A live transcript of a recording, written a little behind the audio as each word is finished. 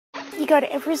You go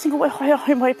to every single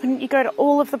home open, you go to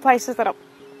all of the places that are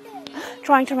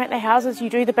trying to rent their houses, you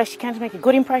do the best you can to make a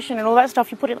good impression and all that stuff.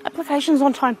 You put in applications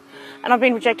on time, and I've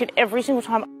been rejected every single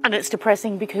time, and it's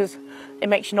depressing because it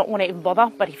makes you not want to even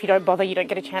bother, but if you don't bother, you don't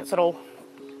get a chance at all.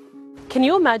 Can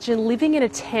you imagine living in a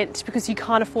tent because you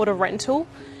can't afford a rental?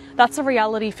 That's a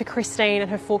reality for Christine and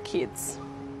her 4 kids.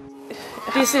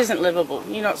 This isn't livable.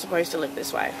 You're not supposed to live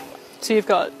this way. So you've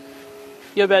got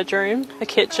your bedroom, a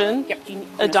kitchen, Yep,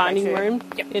 a dining room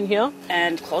in here.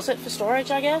 And closet for storage,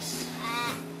 I guess.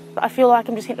 I feel like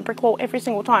I'm just hitting a brick wall every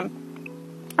single time.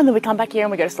 And then we come back here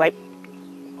and we go to sleep.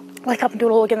 Wake up and do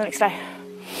it all again the next day.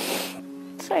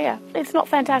 So yeah, it's not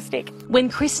fantastic. When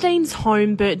Christine's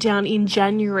home burnt down in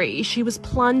January, she was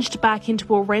plunged back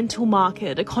into a rental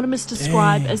market economists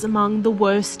describe as among the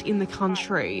worst in the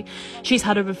country. She's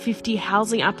had over 50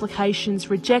 housing applications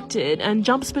rejected and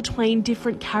jumps between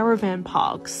different caravan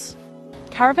parks.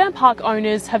 Caravan park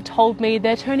owners have told me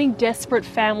they're turning desperate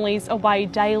families away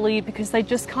daily because they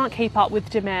just can't keep up with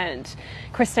demand.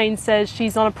 Christine says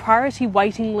she's on a priority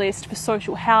waiting list for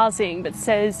social housing, but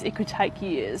says it could take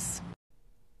years.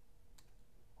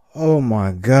 Oh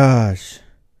my gosh.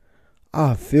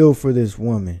 I feel for this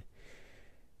woman.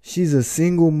 She's a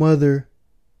single mother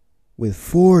with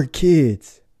 4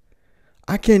 kids.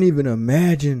 I can't even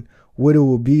imagine what it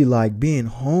will be like being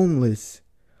homeless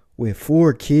with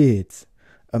 4 kids.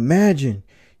 Imagine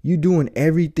you doing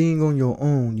everything on your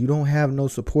own. You don't have no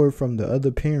support from the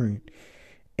other parent.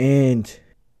 And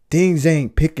things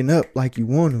ain't picking up like you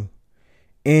want to.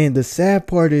 And the sad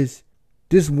part is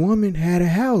this woman had a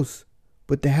house,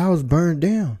 but the house burned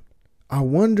down. I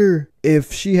wonder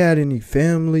if she had any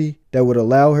family that would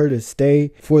allow her to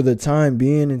stay for the time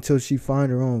being until she find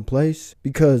her own place.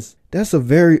 Because that's a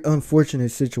very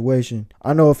unfortunate situation.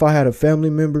 I know if I had a family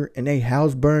member and their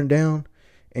house burned down,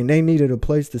 and they needed a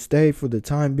place to stay for the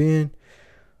time being,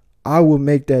 I would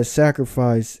make that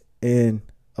sacrifice and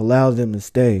allow them to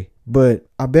stay. But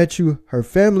I bet you her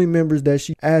family members that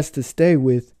she asked to stay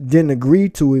with didn't agree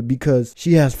to it because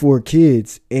she has 4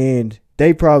 kids, and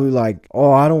they probably like,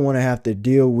 oh, I don't want to have to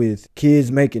deal with kids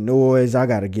making noise. I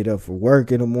got to get up for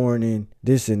work in the morning,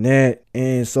 this and that.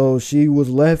 And so she was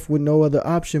left with no other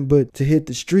option but to hit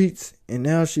the streets. And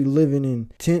now she living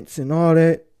in tents and all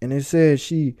that. And it said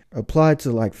she applied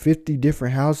to like 50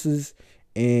 different houses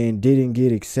and didn't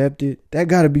get accepted. That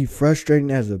got to be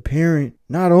frustrating as a parent.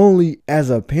 Not only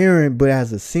as a parent, but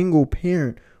as a single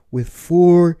parent with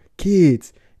 4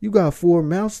 kids. You got 4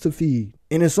 mouths to feed.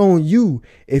 And it's on you.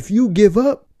 If you give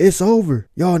up, it's over.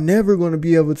 Y'all never going to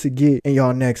be able to get in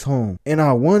y'all next home. And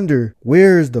I wonder,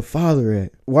 where is the father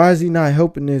at? Why is he not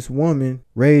helping this woman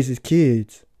raise his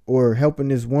kids? Or helping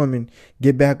this woman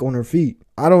get back on her feet?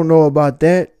 I don't know about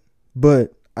that,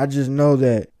 but I just know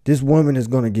that this woman is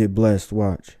going to get blessed.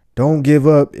 Watch. Don't give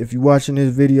up. If you're watching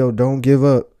this video, don't give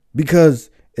up. Because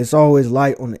it's always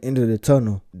light on the end of the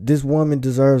tunnel. This woman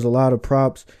deserves a lot of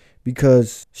props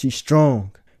because she's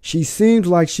strong. She seems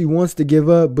like she wants to give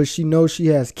up, but she knows she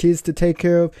has kids to take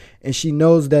care of, and she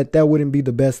knows that that wouldn't be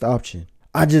the best option.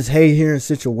 I just hate hearing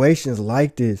situations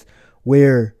like this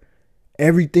where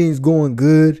everything's going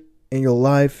good in your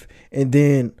life, and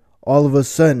then all of a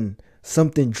sudden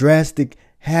something drastic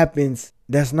happens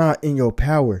that's not in your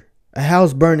power. A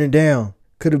house burning down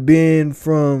could have been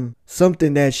from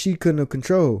something that she couldn't have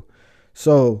controlled.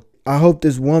 So I hope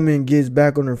this woman gets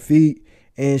back on her feet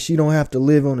and she don't have to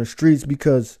live on the streets,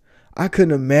 because I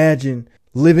couldn't imagine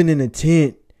living in a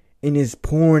tent and it's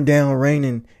pouring down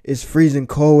raining. It's freezing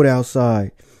cold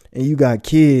outside and you got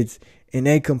kids and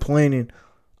they complaining,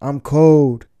 I'm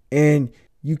cold, and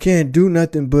you can't do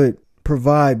nothing but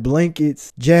provide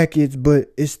blankets, jackets,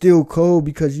 but it's still cold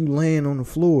because you laying on the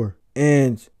floor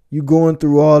and you going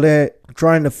through all that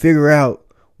trying to figure out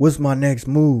what's my next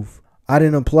move. I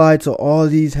didn't apply to all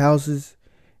these houses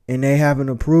and they haven't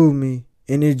approved me,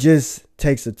 and it just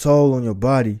takes a toll on your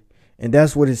body. And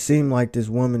that's what it seemed like this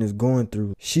woman is going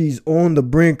through. She's on the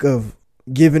brink of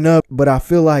giving up, but I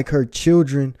feel like her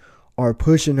children are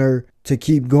pushing her to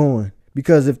keep going.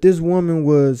 Because if this woman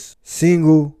was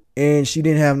single and she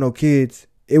didn't have no kids,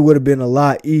 it would have been a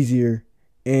lot easier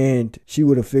and she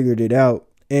would have figured it out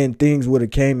and things would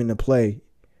have came into play.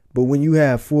 But when you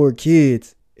have 4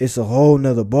 kids, it's a whole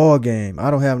nother ball game.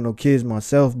 I don't have no kids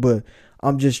myself, but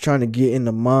I'm just trying to get in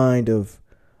the mind of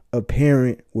a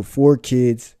parent with 4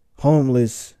 kids,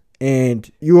 homeless,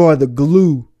 and you are the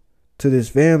glue to this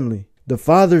family. The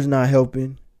father's not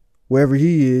helping wherever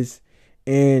he is,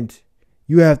 and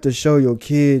you have to show your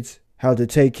kids how to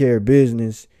take care of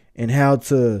business and how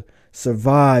to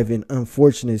survive in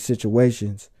unfortunate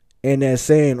situations. And that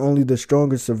saying, only the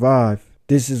strongest survive,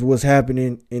 this is what's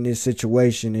happening in this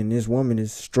situation, and this woman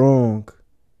is strong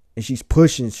and she's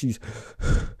pushing, she's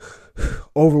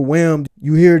overwhelmed.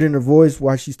 You hear it in her voice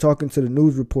while she's talking to the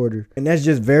news reporter, and that's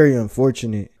just very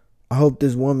unfortunate. I hope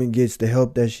this woman gets the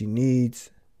help that she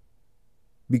needs,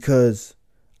 because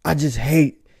I just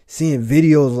hate seeing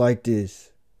videos like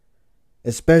this,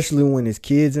 especially when there's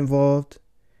kids involved.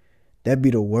 That'd be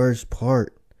the worst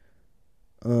part.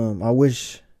 I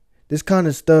wish this kind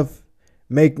of stuff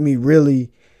make me really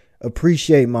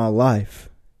appreciate my life,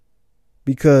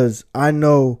 because I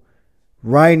know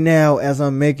right now as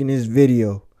I'm making this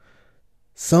video,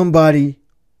 somebody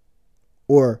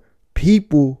or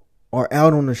people are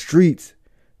out on the streets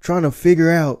trying to figure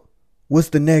out what's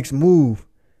the next move.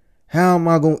 How am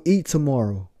I going to eat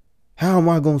tomorrow? How am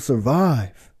I going to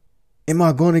survive? Am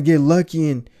I going to get lucky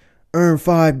and earn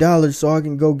 $5 so I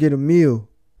can go get a meal?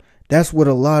 That's what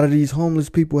a lot of these homeless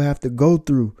people have to go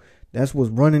through. That's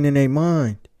what's running in their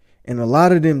mind. And a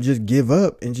lot of them just give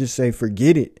up and just say,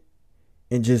 forget it,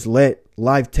 and just let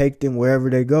life take them wherever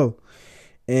they go.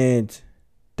 And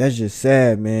that's just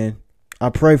sad, man. I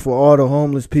pray for all the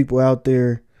homeless people out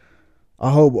there.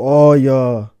 I hope all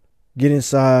y'all get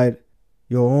inside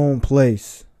your own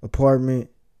place, apartment,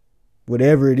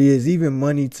 whatever it is, even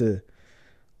money to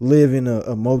live in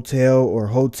a motel or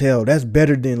hotel. That's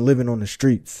better than living on the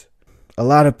streets. A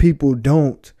lot of people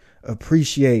don't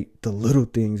appreciate the little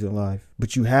things in life,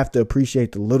 but you have to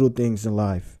appreciate the little things in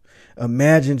life.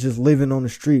 Imagine just living on the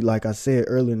street, like I said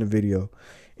earlier in the video,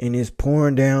 and it's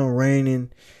pouring down,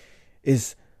 raining,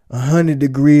 it's 100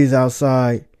 degrees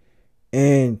outside,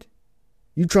 and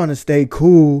you trying to stay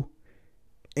cool,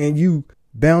 and you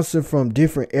bouncing from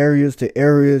different areas to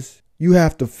areas. You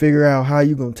have to figure out how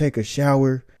you gonna take a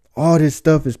shower. All this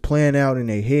stuff is playing out in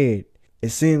their head. It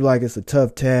seems like it's a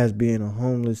tough task being a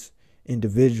homeless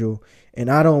individual, and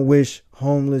I don't wish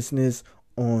homelessness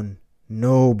on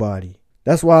nobody.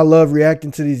 That's why I love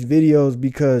reacting to these videos,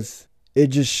 because it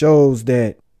just shows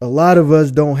that a lot of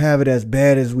us don't have it as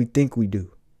bad as we think we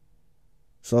do.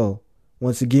 So,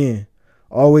 once again,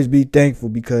 always be thankful,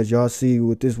 because y'all see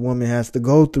what this woman has to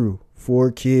go through.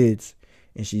 4 kids,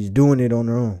 and she's doing it on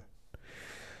her own.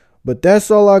 But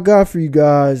that's all I got for you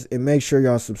guys, and make sure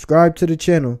y'all subscribe to the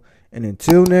channel. And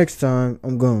until next time,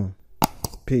 I'm gone.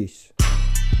 Peace.